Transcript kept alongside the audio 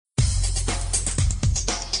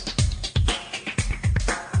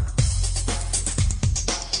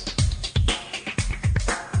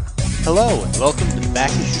Hello, and welcome to the Back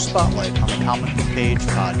Issue Spotlight on the Comic Book Page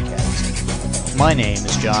podcast. My name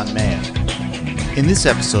is John Mayer. In this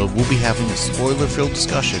episode, we'll be having a spoiler-filled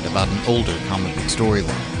discussion about an older comic book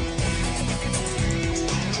storyline.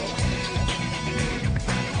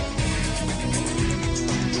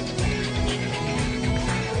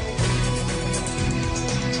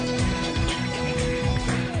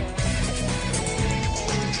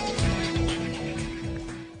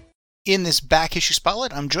 In this Back Issue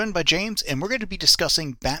Spotlight, I'm joined by James, and we're going to be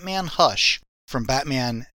discussing Batman Hush from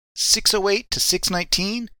Batman 608 to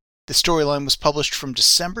 619. The storyline was published from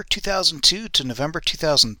December 2002 to November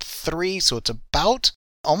 2003, so it's about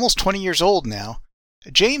almost 20 years old now.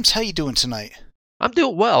 James, how you doing tonight? I'm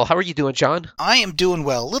doing well. How are you doing, John? I am doing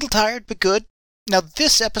well. A little tired, but good. Now,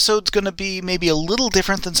 this episode's going to be maybe a little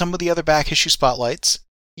different than some of the other Back Issue Spotlights.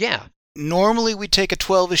 Yeah. Normally, we'd take a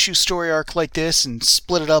 12-issue story arc like this and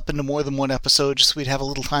split it up into more than one episode just so we'd have a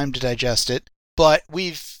little time to digest it. But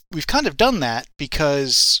we've kind of done that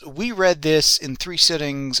because we read this in 3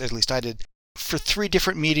 sittings, at least I did, for 3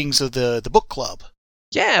 different meetings of the book club.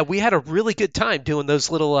 Yeah, we had a really good time doing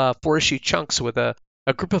those little 4-issue chunks with a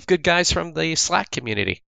group of good guys from the Slack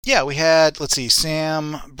community. Yeah, we had,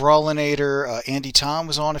 Sam, Brawlinator, Andy Tom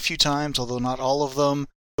was on a few times, although not all of them.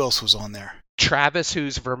 Who else was on there? Travis,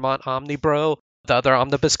 who's Vermont Omnibro, the other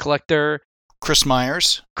omnibus collector. Chris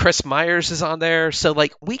Myers. Chris Myers is on there. So,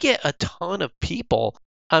 we get a ton of people.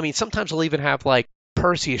 I mean, sometimes we'll even have,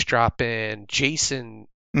 Perseus drop in, Jason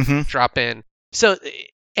drop in. So,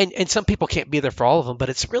 and some people can't be there for all of them, but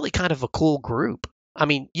it's really kind of a cool group. I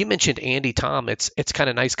mean, you mentioned Andy Tom. It's kind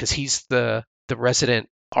of nice because he's the resident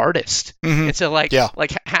artist. And so,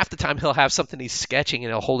 half the time he'll have something he's sketching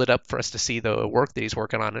and he'll hold it up for us to see the work that he's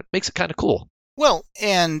working on. It makes it kind of cool. Well,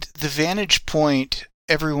 and the vantage point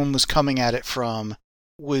everyone was coming at it from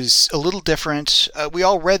was a little different. We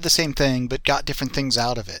all read the same thing, but got different things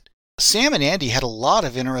out of it. Sam and Andy had a lot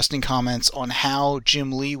of interesting comments on how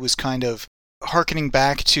Jim Lee was kind of hearkening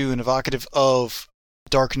back to and evocative of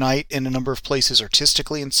Dark Knight in a number of places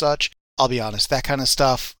artistically and such. I'll be honest, that kind of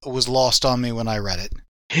stuff was lost on me when I read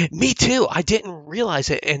it. Me too. I didn't realize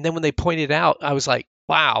it. And then when they pointed it out, I was like,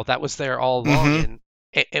 wow, that was there all along.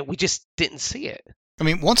 And we just didn't see it. I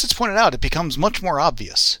mean, once it's pointed out, it becomes much more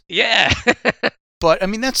obvious. Yeah. But, I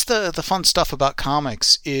mean, that's the fun stuff about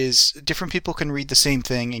comics is different people can read the same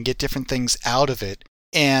thing and get different things out of it.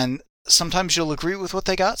 And sometimes you'll agree with what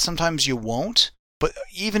they got, sometimes you won't. But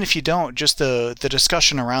even if you don't, just the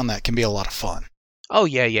discussion around that can be a lot of fun. Oh,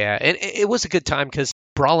 yeah. And it was a good time because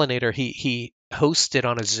Brawlinator, he hosted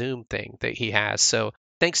on a Zoom thing that he has. So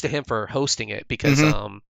thanks to him for hosting it because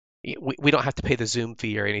we don't have to pay the Zoom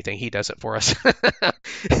fee or anything. He does it for us.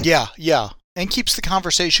 Yeah. And keeps the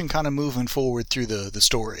conversation kind of moving forward through the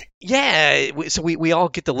story. Yeah. So we all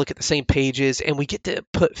get to look at the same pages and we get to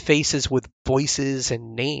put faces with voices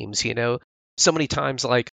and names, So many times,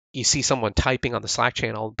 you see someone typing on the Slack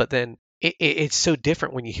channel, but then it's so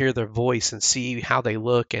different when you hear their voice and see how they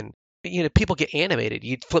look. And, people get animated.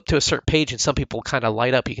 You flip to a certain page and some people kind of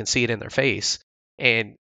light up. You can see it in their face.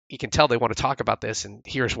 And you can tell they want to talk about this, and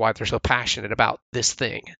here's why they're so passionate about this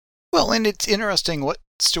thing. Well, and it's interesting what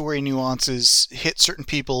story nuances hit certain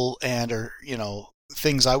people and are,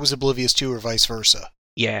 things I was oblivious to or vice versa.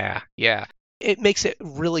 Yeah. It makes it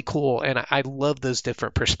really cool, and I love those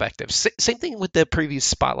different perspectives. Same thing with the previous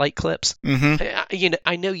Spotlight clips.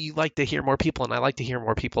 I know you like to hear more people, and I like to hear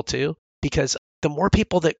more people too, because the more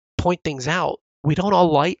people that point things out, we don't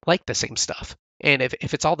all like the same stuff. And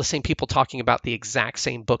if it's all the same people talking about the exact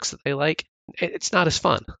same books that they like, it's not as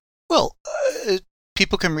fun. Well,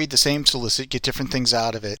 people can read the same solicit, get different things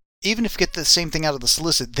out of it. Even if you get the same thing out of the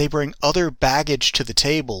solicit, they bring other baggage to the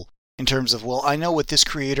table in terms of, well, I know what this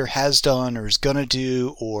creator has done or is going to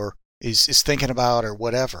do or is thinking about or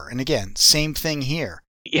whatever. And again, same thing here.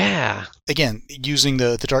 Yeah. Again, using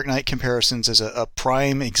the Dark Knight comparisons as a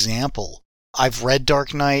prime example. I've read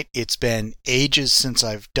Dark Knight. It's been ages since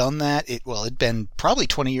I've done that. It'd been probably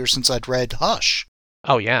 20 years since I'd read Hush.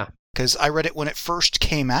 Oh, yeah. Because I read it when it first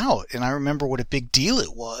came out, and I remember what a big deal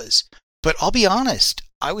it was. But I'll be honest,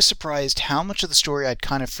 I was surprised how much of the story I'd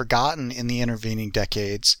kind of forgotten in the intervening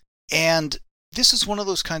decades. And this is one of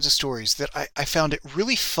those kinds of stories that I found it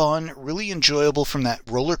really fun, really enjoyable from that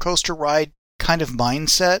roller coaster ride kind of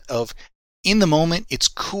mindset of, in the moment, it's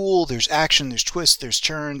cool, there's action, there's twists, there's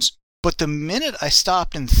turns. But the minute I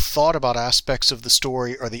stopped and thought about aspects of the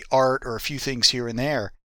story or the art or a few things here and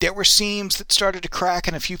there were seams that started to crack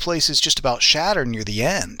in a few places just about shatter near the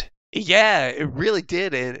end. Yeah, it really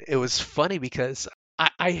did. And it was funny because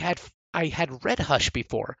I had read Hush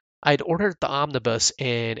before. I'd ordered the omnibus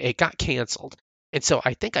and it got canceled. And so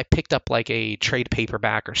I think I picked up like a trade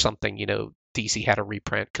paperback or something, DC had a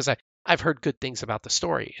reprint because I've heard good things about the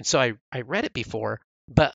story. And so I read it before,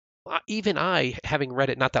 but even I, having read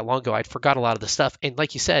it not that long ago, I'd forgot a lot of the stuff. And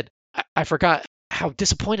like you said, I forgot how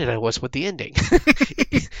disappointed I was with the ending,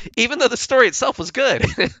 even though the story itself was good.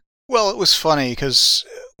 Well, it was funny because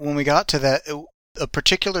when we got to a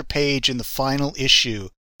particular page in the final issue,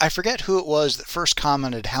 I forget who it was that first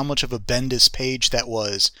commented how much of a Bendis page that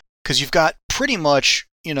was, because you've got pretty much,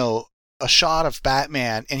 a shot of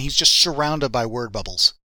Batman and he's just surrounded by word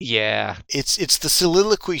bubbles. Yeah. It's the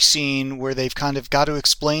soliloquy scene where they've kind of got to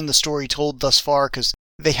explain the story told thus far because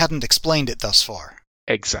they hadn't explained it thus far.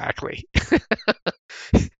 Exactly.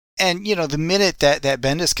 And, the minute that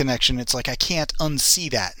Bendis connection, it's like, I can't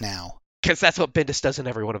unsee that now. Because that's what Bendis does in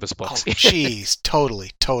every one of his books. Oh, jeez.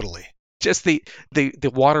 Totally. Just the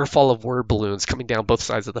waterfall of word balloons coming down both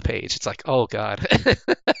sides of the page. It's like, oh, God.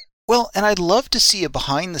 Well, and I'd love to see a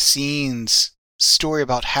behind-the-scenes story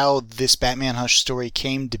about how this Batman Hush story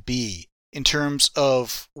came to be in terms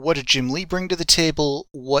of what did Jim Lee bring to the table,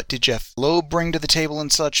 what did Jeff Loeb bring to the table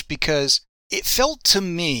and such, because it felt to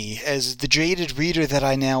me, as the jaded reader that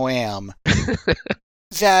I now am,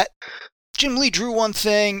 that Jim Lee drew one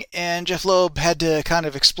thing and Jeff Loeb had to kind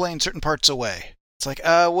of explain certain parts away. It's like,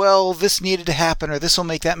 well, this needed to happen, or this will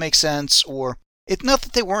make that make sense, or it's not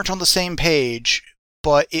that they weren't on the same page,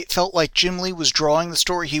 but it felt like Jim Lee was drawing the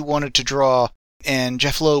story he wanted to draw, and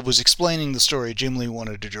Jeff Loeb was explaining the story Jim Lee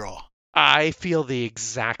wanted to draw. I feel the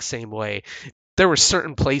exact same way. There were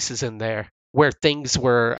certain places in there where things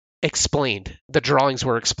were explained. The drawings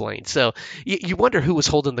were explained. So you wonder who was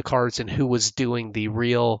holding the cards and who was doing the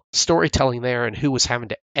real storytelling there and who was having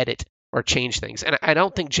to edit or change things. And I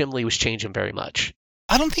don't think Jim Lee was changing very much.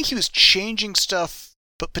 I don't think he was changing stuff,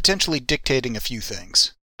 but potentially dictating a few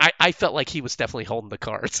things. I felt like he was definitely holding the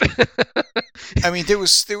cards. I mean, there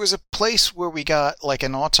was a place where we got like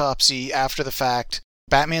an autopsy after the fact.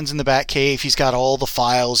 Batman's in the Batcave. He's got all the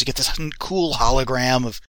files. You get this cool hologram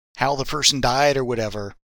of how the person died or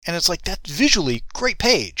whatever. And it's like, that visually great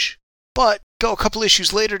page. But go a couple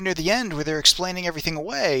issues later near the end where they're explaining everything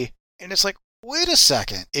away. And it's like, wait a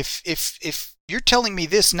second. If you're telling me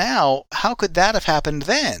this now, how could that have happened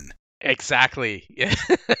then? Exactly. Yeah.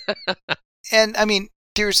 And I mean,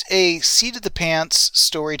 there's a seat-of-the-pants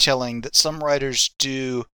storytelling that some writers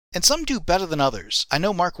do, and some do better than others. I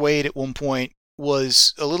know Mark Waid at one point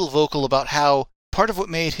was a little vocal about how part of what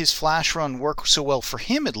made his Flash run work so well, for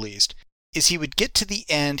him at least, is he would get to the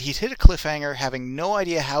end, he'd hit a cliffhanger, having no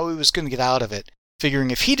idea how he was going to get out of it,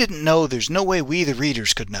 figuring if he didn't know, there's no way we, the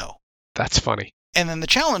readers, could know. That's funny. And then the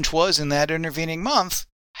challenge was, in that intervening month,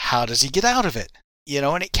 how does he get out of it?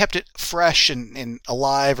 And it kept it fresh and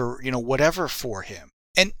alive or, whatever for him.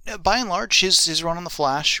 And by and large, his run on The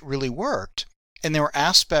Flash really worked. And there were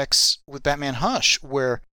aspects with Batman Hush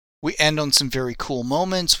where we end on some very cool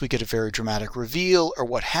moments, we get a very dramatic reveal, or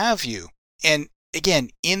what have you. And again,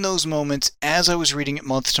 in those moments, as I was reading it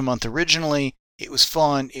month to month originally, it was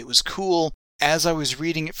fun, it was cool. As I was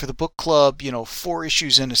reading it for the book club, 4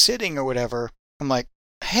 issues in a sitting or whatever, I'm like,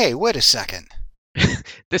 hey, wait a second.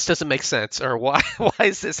 This doesn't make sense, or why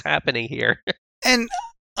is this happening here? And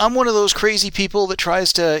I'm one of those crazy people that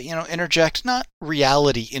tries to, interject not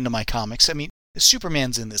reality into my comics. I mean,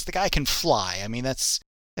 Superman's in this. The guy can fly. I mean, that's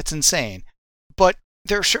insane. But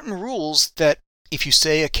there are certain rules that if you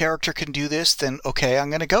say a character can do this, then okay, I'm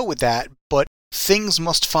going to go with that. But things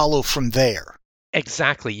must follow from there.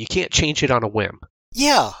 Exactly. You can't change it on a whim.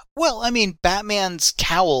 Yeah. Well, I mean, Batman's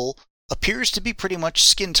cowl appears to be pretty much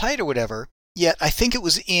skin tight or whatever. Yet I think it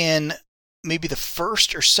was in maybe the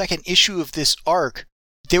first or second issue of this arc,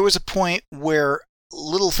 there was a point where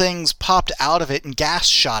little things popped out of it and gas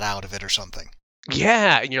shot out of it or something.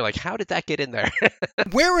 Yeah, and you're like, how did that get in there?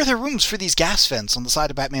 Where are there rooms for these gas vents on the side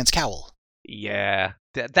of Batman's cowl? Yeah,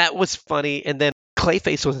 that was funny. And then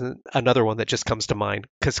Clayface was another one that just comes to mind,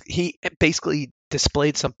 because he basically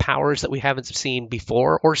displayed some powers that we haven't seen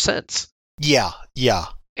before or since. Yeah.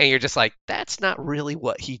 And you're just like, that's not really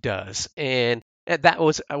what he does. And that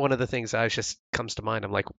was one of the things that just comes to mind.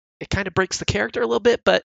 I'm like, it kind of breaks the character a little bit,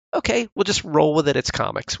 but okay, we'll just roll with it. It's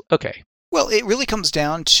comics. Okay. Well, it really comes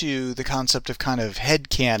down to the concept of kind of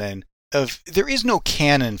headcanon, of there is no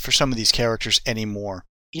canon for some of these characters anymore.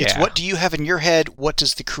 Yeah. It's what do you have in your head? What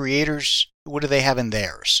do they have in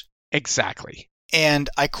theirs? Exactly. And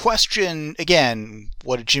I question, again,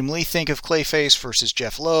 what did Jim Lee think of Clayface versus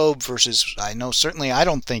Jeff Loeb versus, I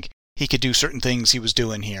don't think he could do certain things he was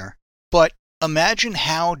doing here. But imagine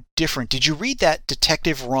how different. Did you read that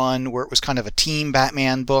detective run where it was kind of a team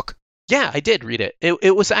Batman book? Yeah, I did read it.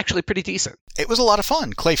 It was actually pretty decent. It was a lot of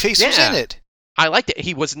fun. Clayface was in it. I liked it.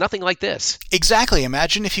 He was nothing like this. Exactly.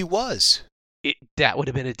 Imagine if he was. That would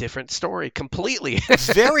have been a different story completely.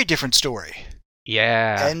 Very different story.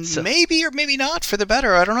 Yeah. And maybe or maybe not for the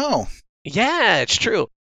better. I don't know. Yeah, it's true.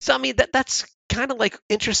 So, I mean, that's kind of like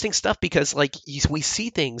interesting stuff because, like, we see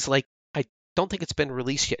things like, I don't think it's been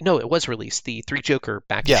released yet. No, it was released. The Three Joker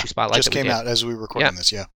back issue spotlight just came out as we were recording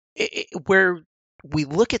this. Yeah. Where we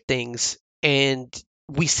look at things and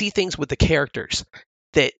we see things with the characters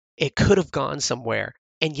that it could have gone somewhere,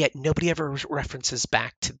 and yet nobody ever references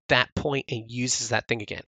back to that point and uses that thing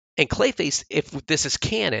again. And Clayface, if this is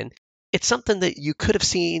canon, it's something that you could have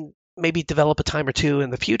seen maybe develop a time or two in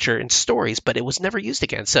the future in stories, but it was never used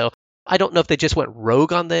again. So I don't know if they just went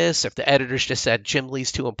rogue on this, if the editors just said Jim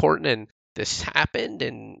Lee's too important and this happened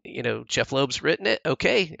and, Jeff Loeb's written it,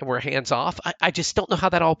 okay, and we're hands off. I just don't know how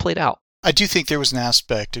that all played out. I do think there was an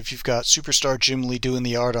aspect if you've got superstar Jim Lee doing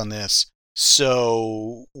the art on this.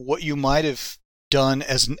 So what you might have done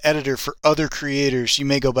as an editor for other creators, you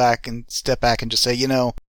may go back and step back and just say,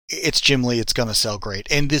 it's Jim Lee, it's going to sell great.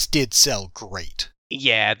 And this did sell great.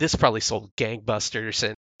 Yeah, this probably sold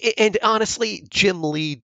gangbusters. And honestly, Jim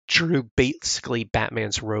Lee drew basically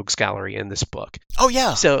Batman's rogues gallery in this book. Oh,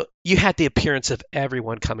 yeah. So you had the appearance of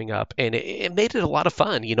everyone coming up, and it made it a lot of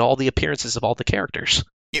fun, all the appearances of all the characters.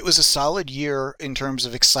 It was a solid year in terms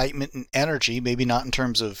of excitement and energy, maybe not in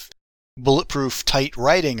terms of bulletproof, tight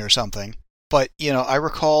writing or something. But, I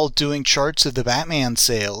recall doing charts of the Batman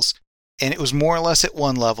sales, and it was more or less at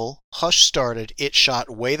one level. Hush started, it shot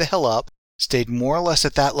way the hell up, stayed more or less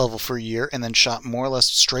at that level for a year, and then shot more or less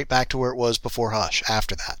straight back to where it was before Hush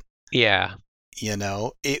after that. Yeah.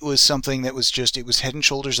 It was something that was it was head and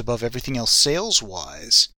shoulders above everything else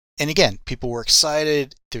sales-wise. And again, people were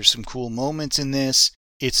excited. There's some cool moments in this.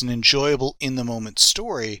 It's an enjoyable in-the-moment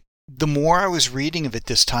story. The more I was reading of it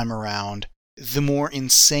this time around, the more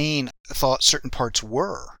insane I thought certain parts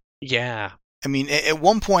were. Yeah. I mean, at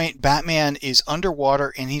one point, Batman is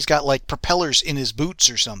underwater and he's got like propellers in his boots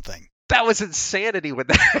or something. That was insanity with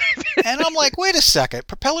that. And I'm like, wait a second.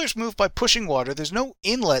 Propellers move by pushing water. There's no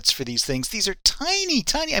inlets for these things. These are tiny,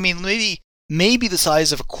 tiny. I mean, maybe the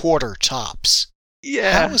size of a quarter tops.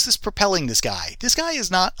 Yeah. How is this propelling this guy? This guy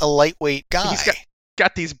is not a lightweight guy. He's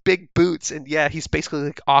got these big boots, and yeah, he's basically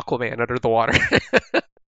like Aquaman under the water.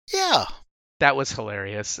 Yeah. That was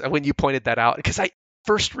hilarious when you pointed that out, because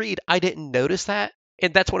first read, I didn't notice that.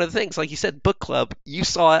 And that's one of the things, like you said, book club, you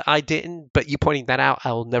saw it, I didn't, but you pointing that out,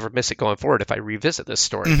 I'll never miss it going forward if I revisit this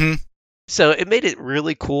story. Mm-hmm. So it made it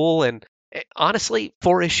really cool. And honestly,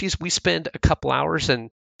 4 issues, we spend a couple hours and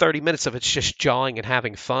 30 minutes of it's just jawing and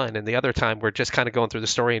having fun. And the other time we're just kind of going through the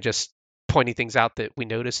story and just pointing things out that we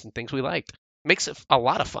noticed and things we liked. Makes it a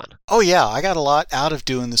lot of fun. Oh yeah, I got a lot out of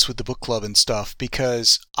doing this with the book club and stuff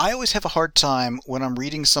because I always have a hard time when I'm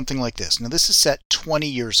reading something like this. Now this is set 20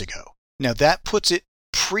 years ago. Now that puts it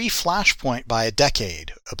pre-Flashpoint by a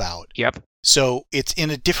decade about. Yep. So it's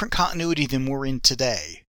in a different continuity than we're in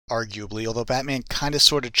today, arguably, although Batman kind of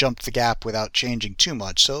sort of jumped the gap without changing too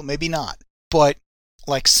much, so maybe not. But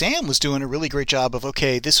like Sam was doing a really great job of,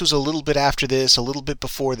 okay, this was a little bit after this, a little bit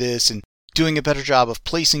before this, and doing a better job of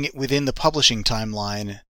placing it within the publishing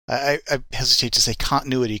timeline. I hesitate to say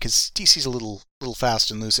continuity because DC's a little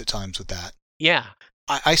fast and loose at times with that. Yeah.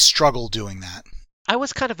 I struggle doing that. I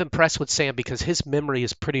was kind of impressed with Sam because his memory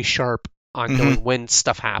is pretty sharp on knowing when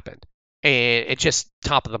stuff happened. And it's just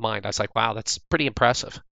top of the mind. I was like, wow, that's pretty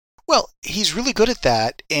impressive. Well, he's really good at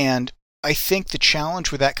that. And I think the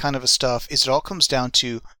challenge with that kind of stuff is it all comes down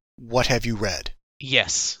to what have you read?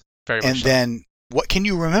 Yes, very much. And then what can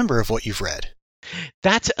you remember of what you've read?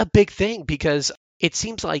 That's a big thing because it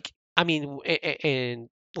seems like, I mean, and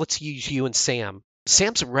let's use you and Sam.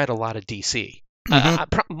 Sam's read a lot of DC.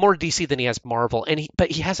 More DC than he has Marvel,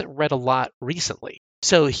 but he hasn't read a lot recently.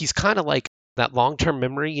 So he's kind of like that long-term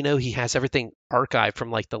memory. He has everything archived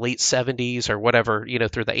from like the late 70s or whatever,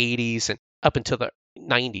 through the 80s and up until the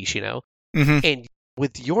 90s, And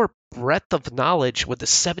with your breadth of knowledge with the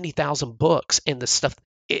 70,000 books and the stuff,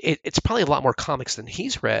 it's probably a lot more comics than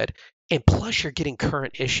he's read. And plus you're getting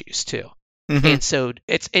current issues too. And so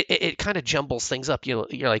it kind of jumbles things up. You're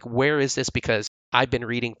like, where is this? Because I've been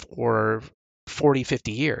reading for 40,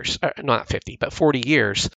 50 years, not 50, but 40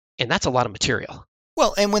 years. And that's a lot of material.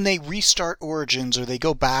 Well, and when they restart Origins or they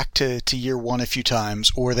go back to year one a few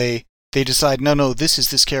times, or they decide, no, this is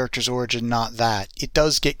this character's origin, not that, it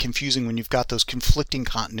does get confusing when you've got those conflicting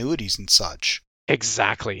continuities and such.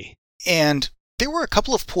 Exactly. And there were a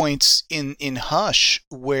couple of points in Hush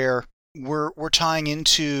where we're tying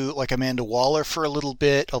into like Amanda Waller for a little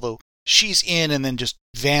bit, although she's in and then just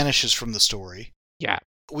vanishes from the story. Yeah.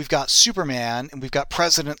 we've got Superman and we've got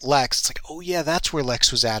President Lex. It's like, oh yeah, that's where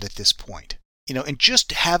Lex was at this point. And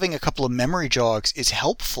just having a couple of memory jogs is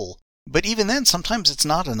helpful. But even then, sometimes it's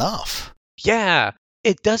not enough. Yeah,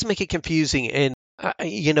 it does make it confusing. And,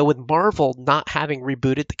 with Marvel not having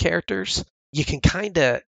rebooted the characters, you can kind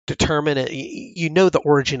of determine it. The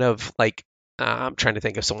origin of, like, I'm trying to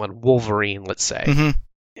think of someone, Wolverine, let's say.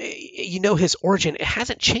 Mm-hmm. His origin, it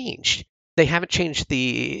hasn't changed. They haven't changed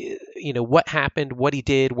the, what happened, what he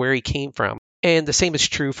did, where he came from. And the same is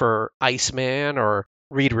true for Iceman or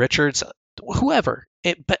Reed Richards, whoever.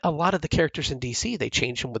 But a lot of the characters in DC, they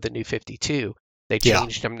changed them with the New 52. They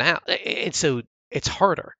changed them now. And so it's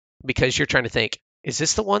harder because you're trying to think, is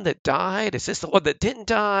this the one that died? Is this the one that didn't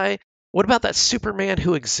die? What about that Superman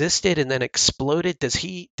who existed and then exploded?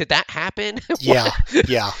 Did that happen? Yeah.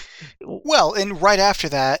 Well, and right after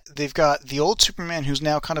that, they've got the old Superman who's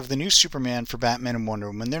now kind of the new Superman for Batman and Wonder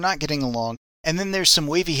Woman. They're not getting along. And then there's some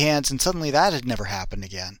wavy hands, and suddenly that had never happened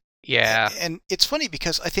again. Yeah. And it's funny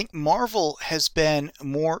because I think Marvel has been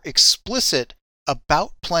more explicit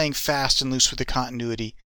about playing fast and loose with the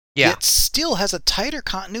continuity. Yeah. Yet still has a tighter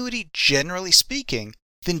continuity, generally speaking,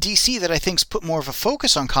 than DC that I think's put more of a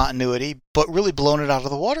focus on continuity, but really blown it out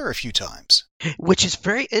of the water a few times. Which is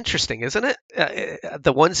very interesting, isn't it?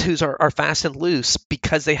 The ones who are fast and loose,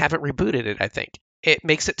 because they haven't rebooted it, I think. It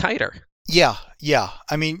makes it tighter. Yeah.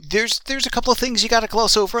 I mean, there's a couple of things you got to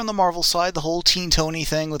gloss over on the Marvel side, the whole Teen Tony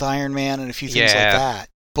thing with Iron Man and a few things like that.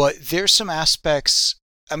 But there's some aspects,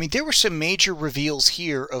 I mean, there were some major reveals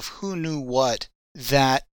here of who knew what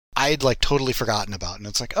that I'd totally forgotten about. And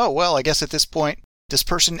it's like, oh, well, I guess at this point, this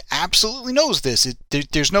person absolutely knows this.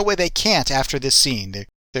 There's no way they can't after this scene.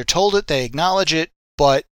 They're told it, they acknowledge it,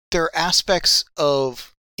 but there are aspects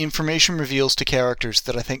of information reveals to characters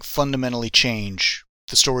that I think fundamentally change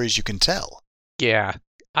the stories you can tell. Yeah,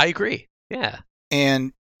 I agree. Yeah.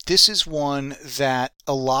 And this is one that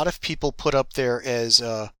a lot of people put up there as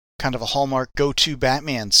a kind of a hallmark go-to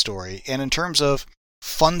Batman story. And in terms of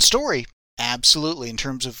fun story, absolutely. In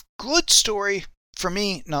terms of good story, for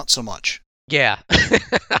me, not so much. Yeah.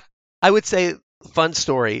 I would say fun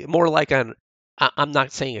story, more like I'm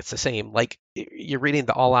not saying it's the same. Like you're reading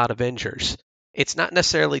the All Out Avengers. It's not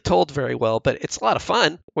necessarily told very well, but it's a lot of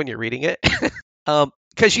fun when you're reading it.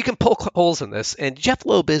 Because you can poke holes in this, and Jeff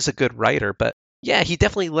Loeb is a good writer, but yeah, he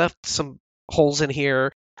definitely left some holes in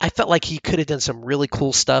here. I felt like he could have done some really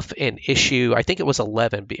cool stuff in issue, I think it was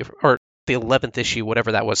 11, or the 11th issue,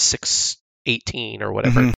 whatever that was, 618 or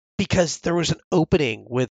whatever, because there was an opening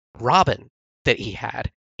with Robin that he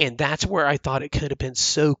had, and that's where I thought it could have been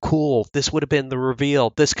so cool. This would have been the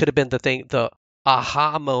reveal. This could have been the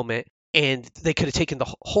aha moment, and they could have taken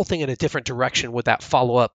the whole thing in a different direction with that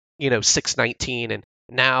follow-up, 619, and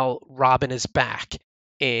now Robin is back,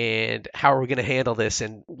 and how are we going to handle this,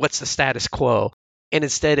 and what's the status quo? And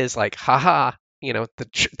instead is like, haha,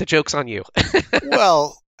 the joke's on you.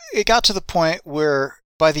 Well, it got to the point where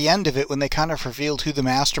by the end of it, when they kind of revealed who the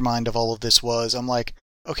mastermind of all of this was, I'm like,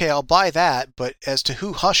 okay, I'll buy that, but as to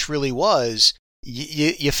who Hush really was,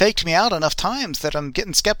 you faked me out enough times that I'm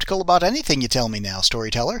getting skeptical about anything you tell me now,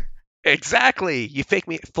 storyteller. Exactly. You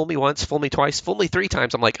fool me once, fool me twice, fool me 3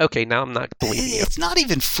 times. I'm like, okay, now I'm not believing you. It's not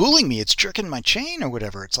even fooling me. It's jerking my chain or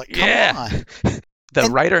whatever. It's like, come on. The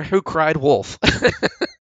writer who cried wolf.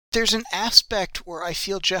 There's an aspect where I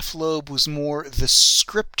feel Jeff Loeb was more the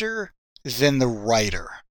scripter than the writer.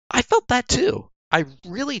 I felt that too. I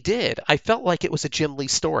really did. I felt like it was a Jim Lee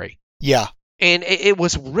story. Yeah. And it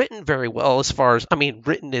was written very well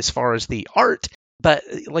written as far as the art. But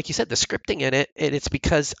like you said, the scripting in it, it's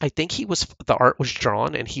because I think the art was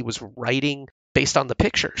drawn and he was writing based on the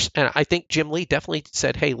pictures. And I think Jim Lee definitely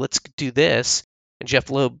said, hey, let's do this. And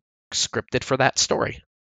Jeff Loeb scripted for that story.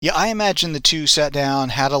 Yeah, I imagine the two sat down,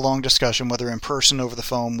 had a long discussion, whether in person, over the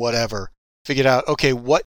phone, whatever. Figured out, okay,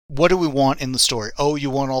 what do we want in the story? Oh,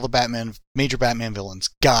 you want all the major Batman villains.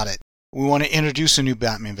 Got it. We want to introduce a new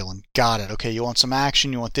Batman villain. Got it. Okay, you want some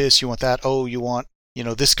action, you want this, you want that. Oh, you want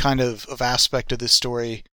this kind of aspect of this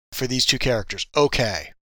story for these two characters.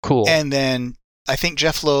 Okay. Cool. And then I think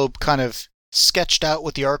Jeff Loeb kind of sketched out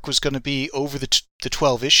what the arc was going to be over the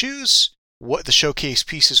 12 issues, what the showcase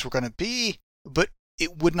pieces were going to be, but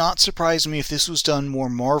it would not surprise me if this was done more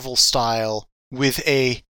Marvel style with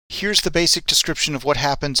here's the basic description of what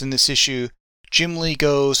happens in this issue. Jim Lee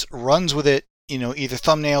runs with it, either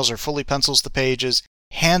thumbnails or fully pencils the pages,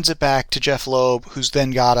 hands it back to Jeff Loeb, who's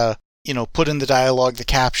then got to put in the dialogue, the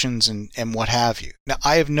captions, and what have you. Now,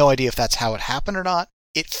 I have no idea if that's how it happened or not.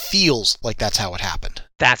 It feels like that's how it happened.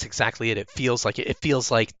 That's exactly it. It feels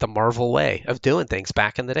like the Marvel way of doing things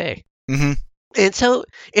back in the day. Mm-hmm. And so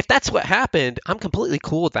if that's what happened, I'm completely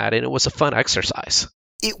cool with that, and it was a fun exercise.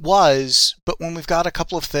 It was, but when we've got a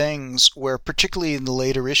couple of things where, particularly in the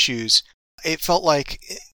later issues, it felt like,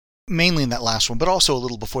 mainly in that last one, but also a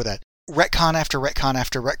little before that, retcon after retcon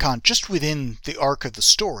after retcon, just within the arc of the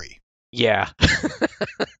story. Yeah.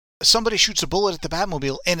 Somebody shoots a bullet at the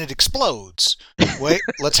Batmobile and it explodes. Wait,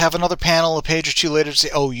 let's have another panel a page or two later to say,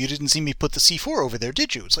 oh, you didn't see me put the C4 over there,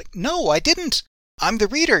 did you? It's like, no, I didn't. I'm the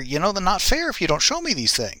reader. They're not fair if you don't show me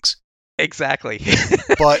these things. Exactly.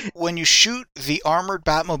 But when you shoot the armored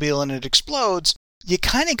Batmobile and it explodes, you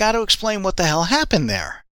kind of got to explain what the hell happened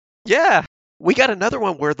there. Yeah. We got another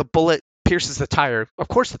one where the bullet pierces the tire. Of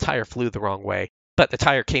course, the tire flew the wrong way, but the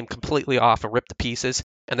tire came completely off and ripped to pieces,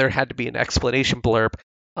 and there had to be an explanation blurb.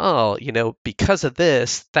 Oh, because of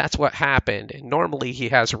this, that's what happened. And normally he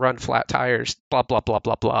has run flat tires, blah, blah, blah,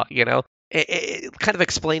 blah, blah, kind of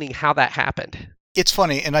explaining how that happened. It's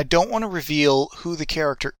funny, and I don't want to reveal who the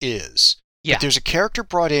character is. Yeah. But there's a character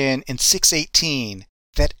brought in 618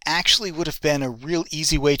 that actually would have been a real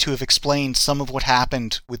easy way to have explained some of what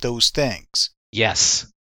happened with those things. Yes.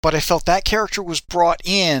 But I felt that character was brought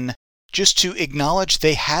in just to acknowledge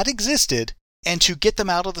they had existed and to get them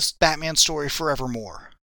out of the Batman story forevermore.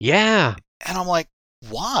 Yeah. And I'm like,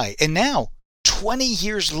 why? And now, 20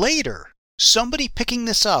 years later, somebody picking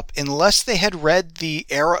this up, unless they had read the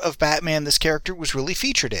era of Batman this character was really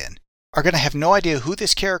featured in, are going to have no idea who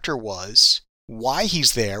this character was, why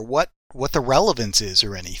he's there, what the relevance is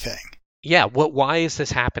or anything. Yeah, why is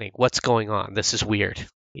this happening? What's going on? This is weird.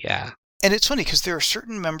 Yeah. And it's funny because there are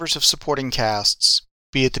certain members of supporting casts,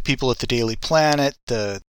 be it the people at the Daily Planet,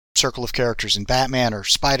 the circle of characters in Batman or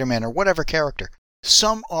Spider-Man or whatever character.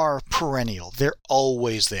 Some are perennial. They're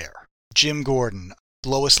always there. Jim Gordon,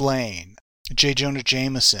 Lois Lane, J. Jonah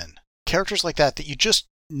Jameson, characters like that you just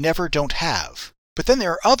never don't have. But then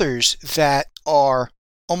there are others that are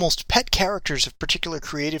almost pet characters of particular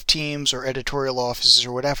creative teams or editorial offices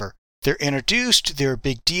or whatever. They're introduced, they're a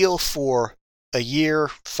big deal for a year,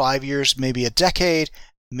 5 years, maybe a decade,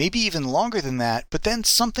 maybe even longer than that, but then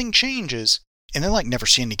something changes and they're never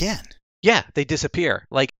seen again. Yeah, they disappear.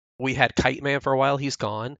 We had Kite Man for a while, he's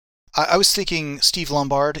gone. I was thinking Steve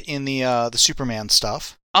Lombard in the Superman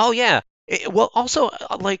stuff. Oh, yeah. Also,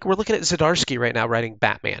 we're looking at Zdarsky right now writing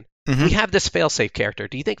Batman. Mm-hmm. We have this Failsafe character.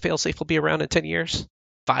 Do you think Failsafe will be around in 10 years?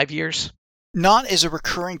 5 years? Not as a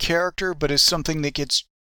recurring character, but as something that gets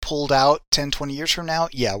pulled out 10, 20 years from now.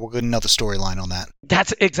 Yeah, we'll get another storyline on that.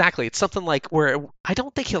 That's exactly. It's something where I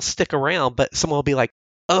don't think he'll stick around, but someone will be like,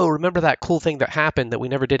 oh, remember that cool thing that happened that we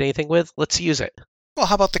never did anything with? Let's use it. Well,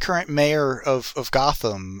 how about the current mayor of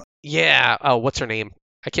Gotham? Yeah. Oh, what's her name?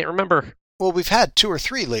 I can't remember. Well, we've had 2 or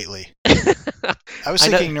 3 lately. I was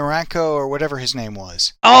thinking Naranko or whatever his name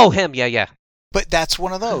was. Oh, him. Yeah. But that's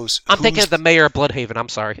one of those. I'm thinking of the mayor of Bloodhaven. I'm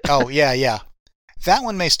sorry. Oh, yeah. That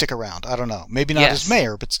one may stick around. I don't know. Maybe not as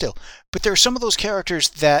mayor, but still. But there are some of those characters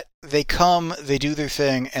that they come, they do their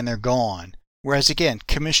thing, and they're gone. Whereas, again,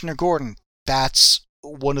 Commissioner Gordon, that's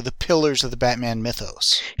one of the pillars of the Batman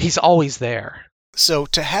mythos. He's always there. So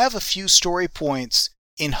to have a few story points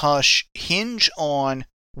in Hush hinge on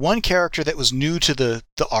one character that was new to the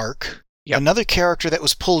arc, another character that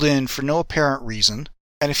was pulled in for no apparent reason,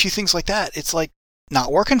 and a few things like that, it's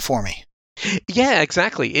not working for me. Yeah,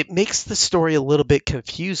 exactly. It makes the story a little bit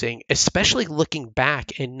confusing, especially looking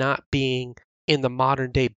back and not being in the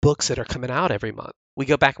modern day books that are coming out every month. We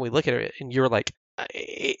go back and we look at it and you're like,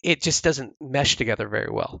 it just doesn't mesh together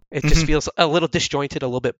very well. It just feels a little disjointed, a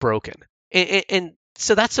little bit broken. And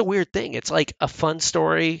so that's a weird thing. It's like a fun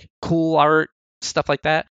story, cool art, stuff like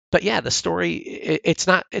that. But yeah, the story, it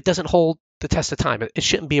doesn't hold the test of time. It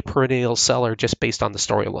shouldn't be a perennial seller just based on the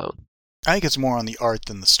story alone. I think it's more on the art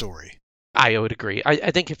than the story. I would agree.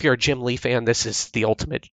 I think if you're a Jim Lee fan, this is the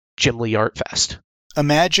ultimate Jim Lee art fest.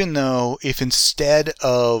 Imagine, though, if instead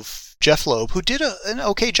of Jeff Loeb, who did an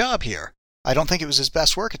okay job here, I don't think it was his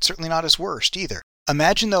best work. It's certainly not his worst either.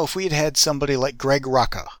 Imagine, though, if we had had somebody like Greg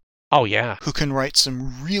Rucka. Oh, yeah. Who can write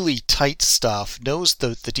some really tight stuff, knows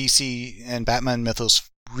the DC and Batman mythos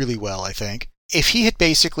really well, I think. If he had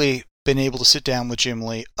basically been able to sit down with Jim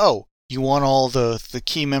Lee, you want all the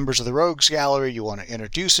key members of the Rogues Gallery, you want to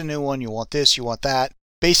introduce a new one, you want this, you want that.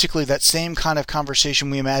 Basically, that same kind of conversation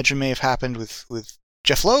we imagine may have happened with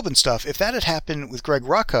Jeff Loeb and stuff, if that had happened with Greg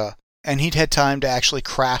Rucka, and he'd had time to actually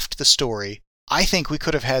craft the story, I think we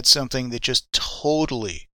could have had something that just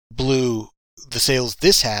totally blew the sales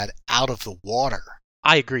this had out of the water.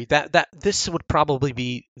 I agree. That this would probably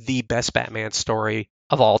be the best Batman story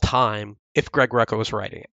of all time if Greg Rucka was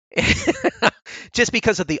writing it. Just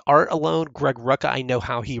because of the art alone, Greg Rucka, I know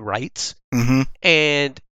how he writes. Mm-hmm.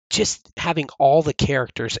 And just having all the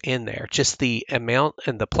characters in there, just the amount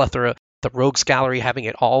and the plethora, the Rogues Gallery, having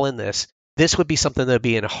it all in this would be something that would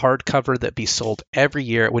be in a hardcover that'd be sold every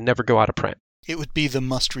year. It would never go out of print. It would be the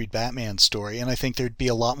must-read Batman story, and I think there'd be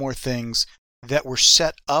a lot more things that were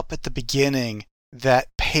set up at the beginning that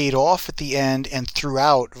paid off at the end and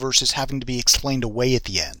throughout versus having to be explained away at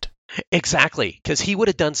the end. Exactly, because he would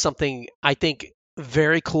have done something, I think,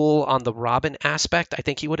 very cool on the Robin aspect. I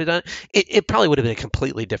think he would have done it probably would have been a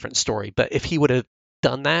completely different story, but if he would have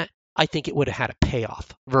done that, I think it would have had a payoff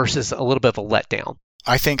versus a little bit of a letdown.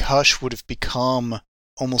 I think Hush would have become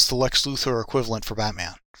almost the Lex Luthor equivalent for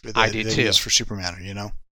Batman. I do too. It is for Superman, you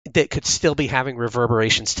know? That could still be having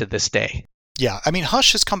reverberations to this day. Yeah, I mean,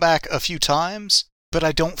 Hush has come back a few times, but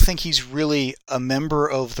I don't think he's really a member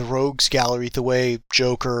of the Rogues Gallery the way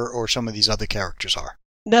Joker or some of these other characters are.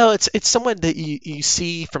 No, it's someone that you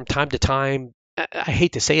see from time to time. I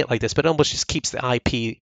hate to say it like this, but it almost just keeps the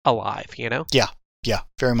IP alive, you know? Yeah,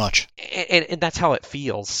 very much. And that's how it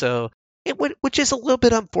feels. So which is a little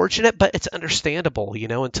bit unfortunate, but it's understandable, you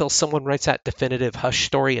know, until someone writes that definitive Hush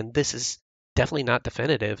story, and this is definitely not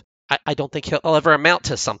definitive. I don't think he'll ever amount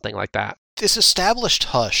to something like that. This established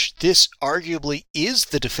Hush, this arguably is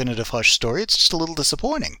the definitive Hush story. It's just a little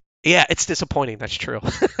disappointing. Yeah, it's disappointing. That's true.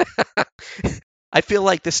 I feel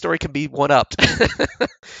like this story can be one-upped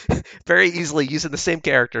very easily using the same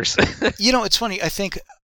characters. You know, it's funny. I think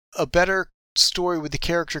a better story with the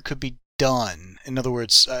character could be done. In other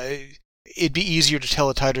words, it'd be easier to tell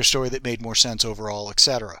a tighter story that made more sense overall,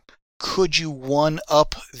 etc. Could you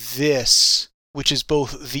one-up this, which is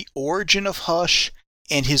both the origin of Hush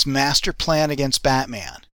and his master plan against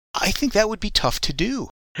Batman? I think that would be tough to do.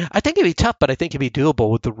 I think it'd be tough, but I think it'd be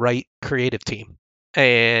doable with the right creative team.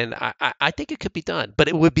 And I think it could be done, but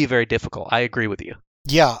it would be very difficult. I agree with you.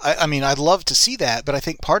 Yeah, I mean, I'd love to see that, but I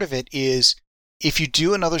think part of it is if you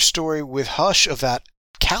do another story with Hush of that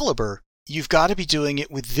caliber, you've got to be doing it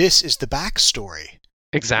with this as the backstory.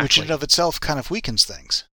 Exactly. Which in and of itself kind of weakens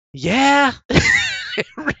things. Yeah.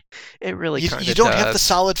 It really kind of does. You don't have the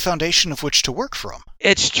solid foundation of which to work from.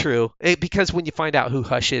 It's true. Because when you find out who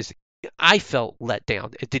Hush is, I felt let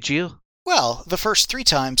down. Did you? Well, the first 3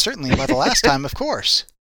 times, certainly. By the last time, of course.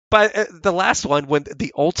 But the last one, when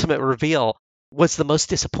the ultimate reveal was the most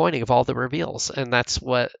disappointing of all the reveals. And that's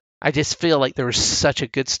what I just feel like there was such a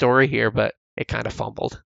good story here, but it kind of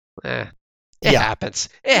fumbled. It happens.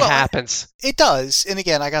 It happens. It does. And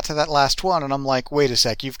again, I got to that last one and I'm like, wait a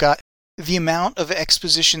sec. You've got the amount of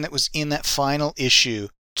exposition that was in that final issue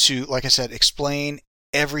to, like I said, explain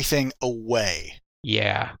everything away.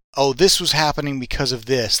 Yeah. Oh, this was happening because of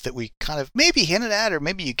this that we kind of maybe hinted at or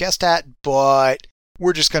maybe you guessed at, but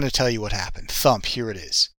we're just going to tell you what happened. Thump, here it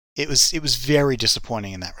is. It was very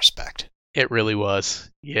disappointing in that respect. It really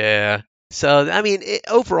was. Yeah. So, I mean,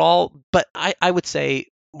 overall, but I would say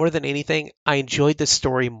more than anything, I enjoyed this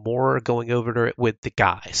story more going over it with the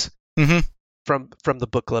guys from the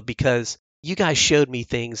book club because you guys showed me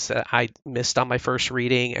things that I missed on my first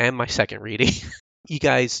reading and my second reading. You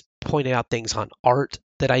guys pointed out things on art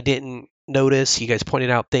that I didn't notice. You guys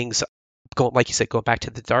pointed out things, like you said, going back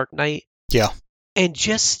to the Dark Knight. Yeah. And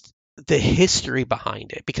just the history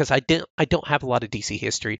behind it, because I don't have a lot of DC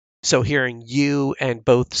history. So hearing you and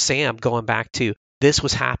both Sam going back to this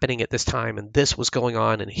was happening at this time and this was going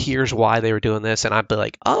on and here's why they were doing this, and I'd be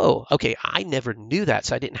like, oh, okay, I never knew that,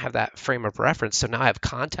 so I didn't have that frame of reference. So now I have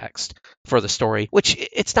context for the story, which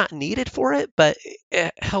it's not needed for it, but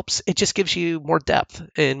it helps. It just gives you more depth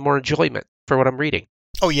and more enjoyment for what I'm reading.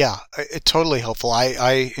 Oh yeah, it's totally helpful.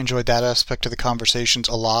 I enjoyed that aspect of the conversations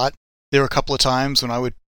a lot. There were a couple of times when I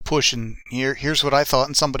would push and here's what I thought,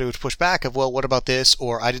 and somebody would push back of, well, what about this?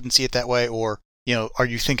 Or I didn't see it that way, or, you know, are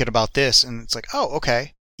you thinking about this? And it's like, oh,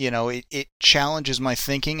 okay. You know, it challenges my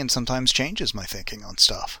thinking and sometimes changes my thinking on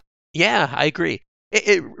stuff. Yeah, I agree.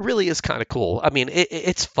 It really is kind of cool. I mean,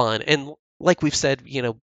 it's fun. And like we've said, you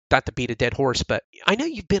know, not to beat a dead horse, but I know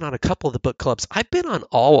you've been on a couple of the book clubs. I've been on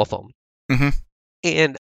all of them. Mm-hmm.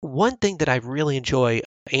 And one thing that I really enjoy,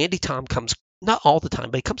 Andy Tom comes, not all the time,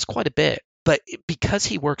 but he comes quite a bit. But because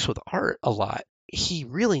he works with art a lot, he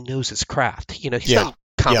really knows his craft. You know, he's done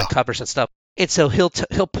comic covers and stuff. And so he'll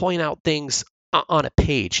point out things on a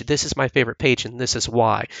page. This is my favorite page, and this is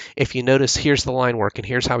why. If you notice, here's the line work, and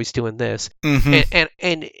here's how he's doing this. Mm-hmm.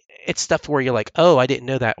 And it's stuff where you're like, oh, I didn't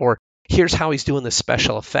know that. Or here's how he's doing this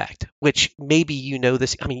special effect, which maybe you know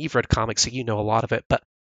this. I mean, you've read comics, so you know a lot of it. But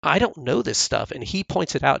I don't know this stuff. And he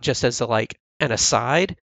points it out just as an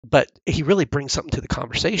aside. But he really brings something to the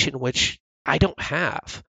conversation, which I don't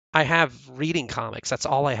have. I have reading comics. That's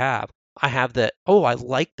all I have. I have that, oh, I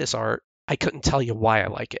like this art. I couldn't tell you why I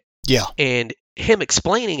like it. Yeah. And him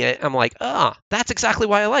explaining it, I'm like, that's exactly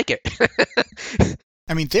why I like it.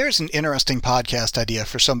 I mean, there's an interesting podcast idea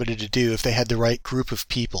for somebody to do if they had the right group of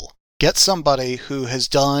people. Get somebody who has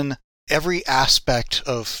done every aspect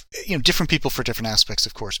of, different people for different aspects,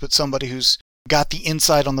 of course, but somebody who's got the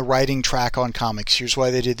insight on the writing track on comics. Here's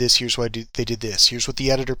why they did this. Here's why they did this. Here's what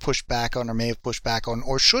the editor pushed back on or may have pushed back on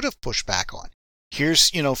or should have pushed back on. Here's,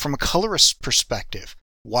 from a colorist perspective,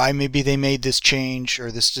 why maybe they made this change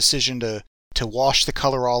or this decision to wash the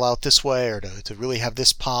color all out this way or to really have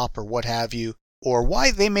this pop or what have you. Or why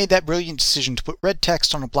they made that brilliant decision to put red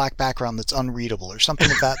text on a black background that's unreadable or something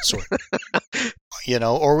of that sort.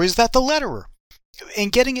 Or was that the letterer?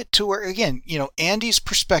 And getting it to where, again, Andy's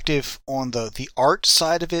perspective on the art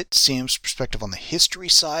side of it, Sam's perspective on the history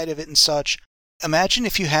side of it and such. Imagine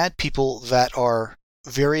if you had people that are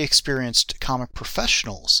very experienced comic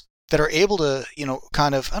professionals that are able to,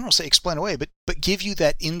 kind of, I don't want to say explain away, but give you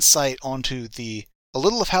that insight onto a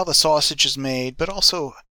little of how the sausage is made, but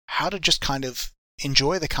also how to just kind of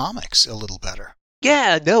enjoy the comics a little better.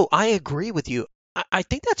 Yeah, no, I agree with you. I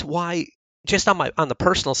think that's why, just on the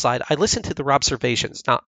personal side, I listen to the Robservations.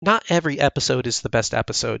 Not every episode is the best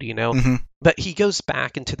episode, Mm-hmm. but he goes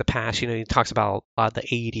back into the past. He talks about the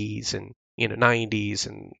 80s and 90s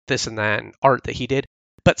and this and that and art that he did.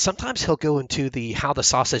 But sometimes he'll go into how the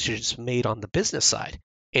sausage is made on the business side.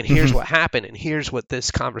 And here's Mm-hmm. what happened, and here's what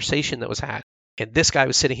this conversation that was had. And this guy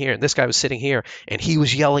was sitting here, and this guy was sitting here, and he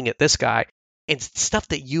was yelling at this guy, and stuff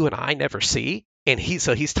that you and I never see. And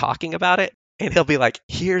he's talking about it, and he'll be like,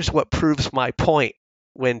 here's what proves my point.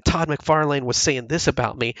 When Todd McFarlane was saying this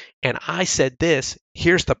about me, and I said this,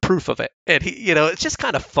 here's the proof of it. And it's just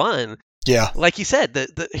kind of fun. Yeah. Like you said,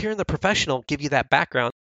 the hearing the professional give you that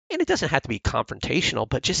background, and it doesn't have to be confrontational,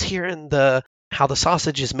 but just hearing how the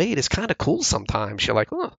sausage is made is kind of cool sometimes. You're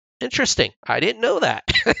like, oh, interesting. I didn't know that.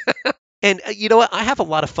 And you know what? I have a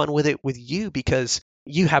lot of fun with it with you because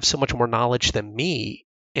you have so much more knowledge than me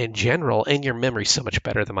in general, and your memory's so much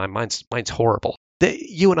better than mine. Mine's horrible.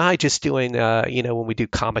 You and I just doing, when we do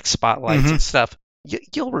comic spotlights Mm-hmm. and stuff,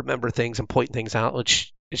 you'll remember things and point things out,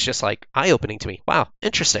 which is just like eye-opening to me. Wow,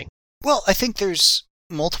 interesting. Well, I think there's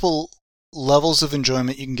multiple levels of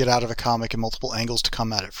enjoyment you can get out of a comic and multiple angles to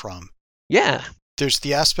come at it from. Yeah. There's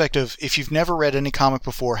the aspect of, if you've never read any comic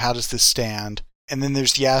before, how does this stand? And then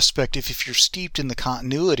there's the aspect of, if you're steeped in the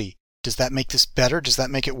continuity, does that make this better? Does that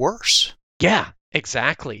make it worse? Yeah,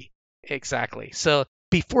 exactly. So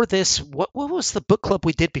before this, what was the book club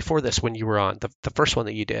we did before this when you were on, the first one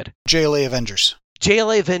that you did? JLA Avengers.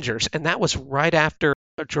 JLA Avengers, and that was right after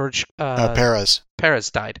George Perez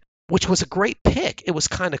died, which was a great pick. It was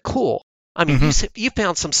kind of cool. I mean, you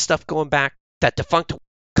found some stuff going back, that defunct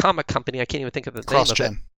comic company, I can't even think of the name of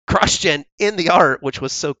it. CrossGen in the art, which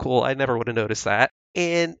was so cool. I never would have noticed that.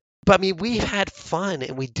 But I mean, we've had fun,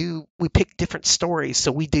 and we pick different stories.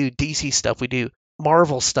 So we do DC stuff, we do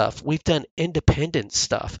Marvel stuff, we've done independent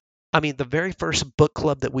stuff. I mean, the very first book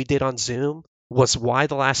club that we did on Zoom was Y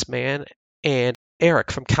the Last Man, and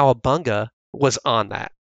Eric from Cowabunga was on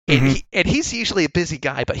that. And he's usually a busy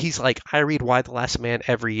guy, but he's like, I read Y the Last Man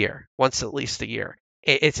every year, once at least a year.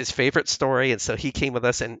 It's his favorite story, and so he came with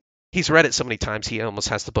us, and he's read it so many times he almost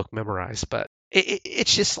has the book memorized. But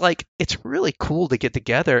it's just like, it's really cool to get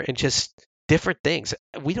together and just different things.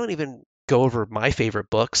 We don't even go over my favorite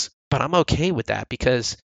books, but I'm okay with that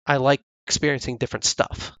because I like experiencing different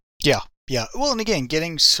stuff. Yeah. Well, and again,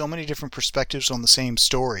 getting so many different perspectives on the same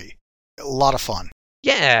story, a lot of fun.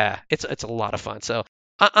 Yeah, it's a lot of fun. So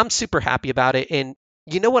I'm super happy about it. And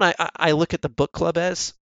you know what I look at the book club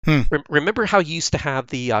as? Remember how you used to have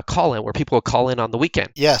the call-in where people would call in on the weekend?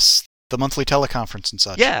 Yes, the monthly teleconference and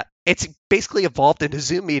such. Yeah, it's basically evolved into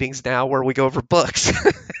Zoom meetings now where we go over books.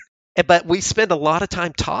 But we spend a lot of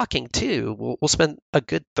time talking, too. We'll spend a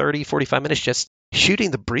good 30, 45 minutes just shooting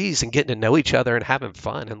the breeze and getting to know each other and having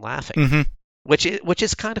fun and laughing, which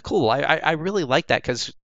is kind of cool. I really like that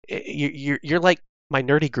because you're like my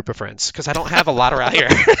nerdy group of friends because I don't have a lot around here.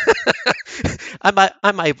 I'm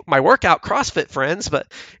my workout CrossFit friends,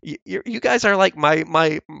 but you guys are like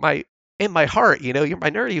my in my heart, you're my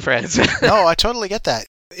nerdy friends. No, I totally get that.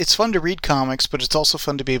 It's fun to read comics, but it's also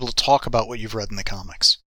fun to be able to talk about what you've read in the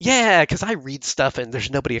comics. Yeah, because I read stuff and there's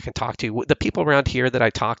nobody I can talk to. The people around here that I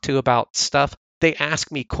talk to about stuff, they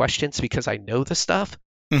ask me questions because I know the stuff,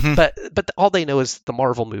 but all they know is the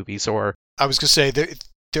Marvel movies. Or I was going to say,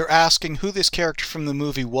 they're asking who this character from the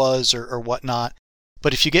movie was or whatnot.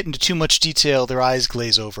 But if you get into too much detail, their eyes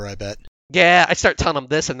glaze over, I bet. Yeah, I start telling them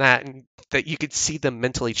this and that, and that you could see them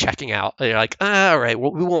mentally checking out. They're like, all right,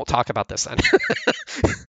 well, we won't talk about this then.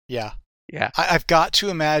 Yeah. Yeah. I've got to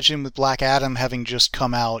imagine with Black Adam having just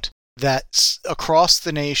come out, that across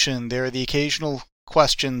the nation there are the occasional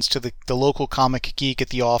questions to the local comic geek at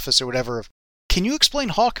the office or whatever of, can you explain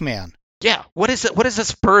Hawkman? Yeah, what is it? What is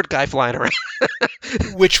this bird guy flying around?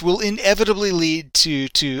 Which will inevitably lead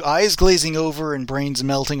to eyes glazing over and brains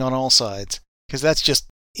melting on all sides. Because that's just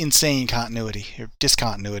insane continuity, or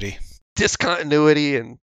discontinuity. Discontinuity,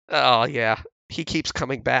 and oh yeah, he keeps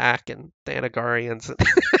coming back, and Thanagarians.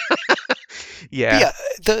 Yeah,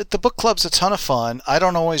 the book club's a ton of fun. I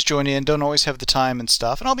don't always join in, don't always have the time and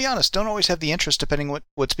stuff. And I'll be honest, don't always have the interest depending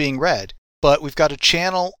what's being read. But we've got a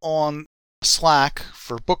channel on Slack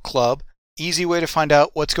for book club. Easy way to find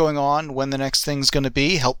out what's going on, when the next thing's going to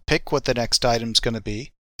be, help pick what the next item's going to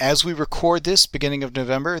be. As we record this, beginning of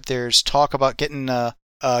November, there's talk about getting a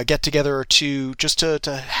get-together or two just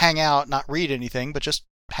to hang out, not read anything, but just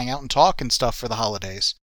hang out and talk and stuff for the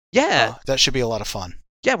holidays. Yeah. That should be a lot of fun.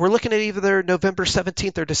 Yeah, we're looking at either November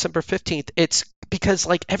 17th or December 15th. It's because,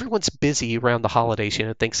 like, everyone's busy around the holidays,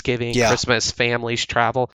 Thanksgiving, Christmas, families,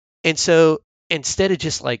 travel. And so instead of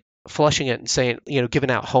just, like, flushing it and saying,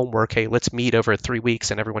 giving out homework, hey, let's meet over 3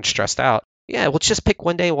 weeks and everyone's stressed out. Yeah, we'll just pick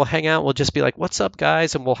one day, we'll hang out, we'll just be like, what's up,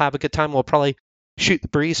 guys? And we'll have a good time. We'll probably shoot the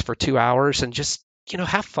breeze for 2 hours and just,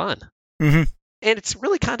 have fun. Mm-hmm. And it's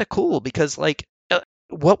really kind of cool because, like,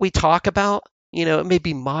 what we talk about, it may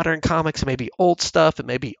be modern comics, it may be old stuff, it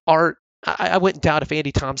may be art. I wouldn't doubt if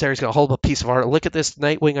Andy Tomzeri is going to hold up a piece of art. Look at this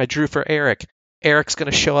Nightwing I drew for Eric. Eric's going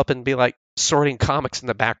to show up and be like sorting comics in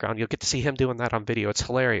the background. You'll get to see him doing that on video. It's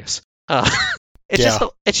hilarious.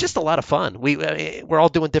 It's just a lot of fun. We're all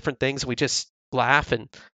doing different things. We just laugh and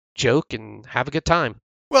joke and have a good time.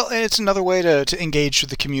 Well, and it's another way to engage with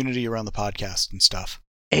the community around the podcast and stuff.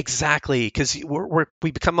 Exactly, because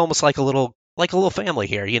we become almost like a little family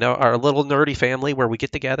here. Our little nerdy family where we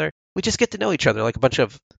get together. We just get to know each other like a bunch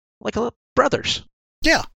of brothers.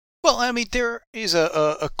 Yeah. Well, I mean, there is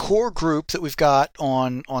a core group that we've got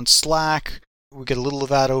on Slack. We get a little of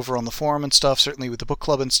that over on the forum and stuff, certainly with the book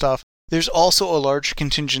club and stuff. There's also a large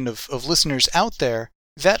contingent of listeners out there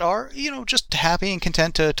that are, just happy and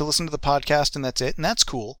content to listen to the podcast, and that's it, and that's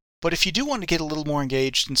cool. But if you do want to get a little more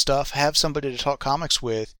engaged and stuff, have somebody to talk comics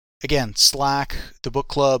with, again, Slack, the book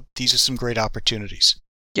club, these are some great opportunities.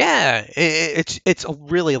 Yeah, it's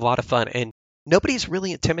really a lot of fun, and nobody's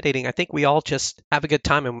really intimidating. I think we all just have a good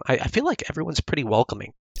time, and I feel like everyone's pretty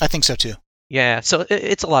welcoming. I think so, too. Yeah, so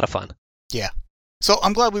it's a lot of fun. Yeah. So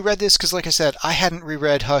I'm glad we read this because, like I said, I hadn't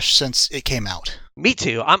reread Hush since it came out. Me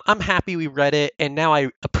too. I'm happy we read it, and now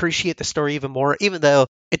I appreciate the story even more, even though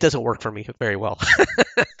it doesn't work for me very well.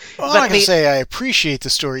 Well, I'm not going to say I appreciate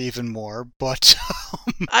the story even more, but...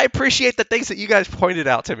 I appreciate the things that you guys pointed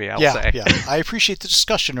out to me, I'll say. Yeah, I appreciate the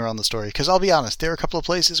discussion around the story, because I'll be honest, there are a couple of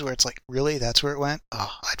places where it's like, really? That's where it went?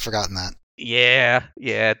 Oh, I'd forgotten that. Yeah.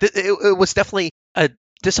 It was definitely a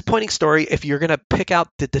disappointing story. If you're going to pick out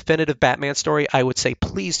the definitive Batman story, I would say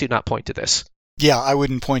please do not point to this. Yeah, I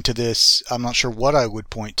wouldn't point to this. I'm not sure what I would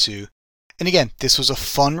point to. And again, this was a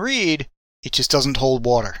fun read. It just doesn't hold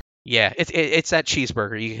water. Yeah, it's that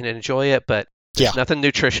cheeseburger. You can enjoy it, but there's nothing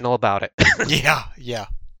nutritional about it. Yeah.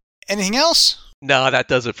 Anything else? No, that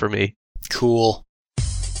does it for me. Cool.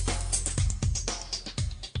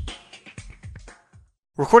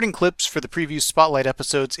 Recording clips for the Preview Spotlight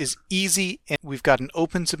episodes is easy, and we've got an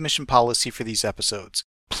open submission policy for these episodes.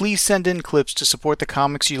 Please send in clips to support the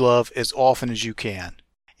comics you love as often as you can.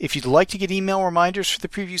 If you'd like to get email reminders for the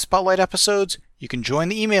Preview Spotlight episodes, you can join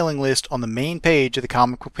the emailing list on the main page of the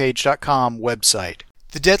comicbookpage.com website.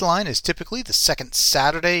 The deadline is typically the second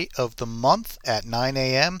Saturday of the month at 9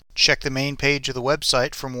 a.m. Check the main page of the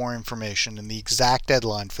website for more information and the exact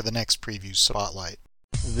deadline for the next Preview Spotlight.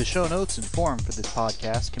 The show notes and forum for this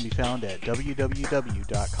podcast can be found at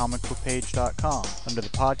www.comicbookpage.com under the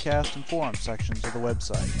podcast and forum sections of the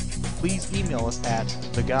website. Please email us at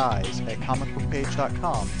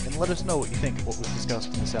theguys@comicbookpage.com and let us know what you think of what was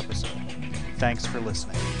discussed in this episode. Thanks for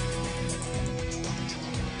listening.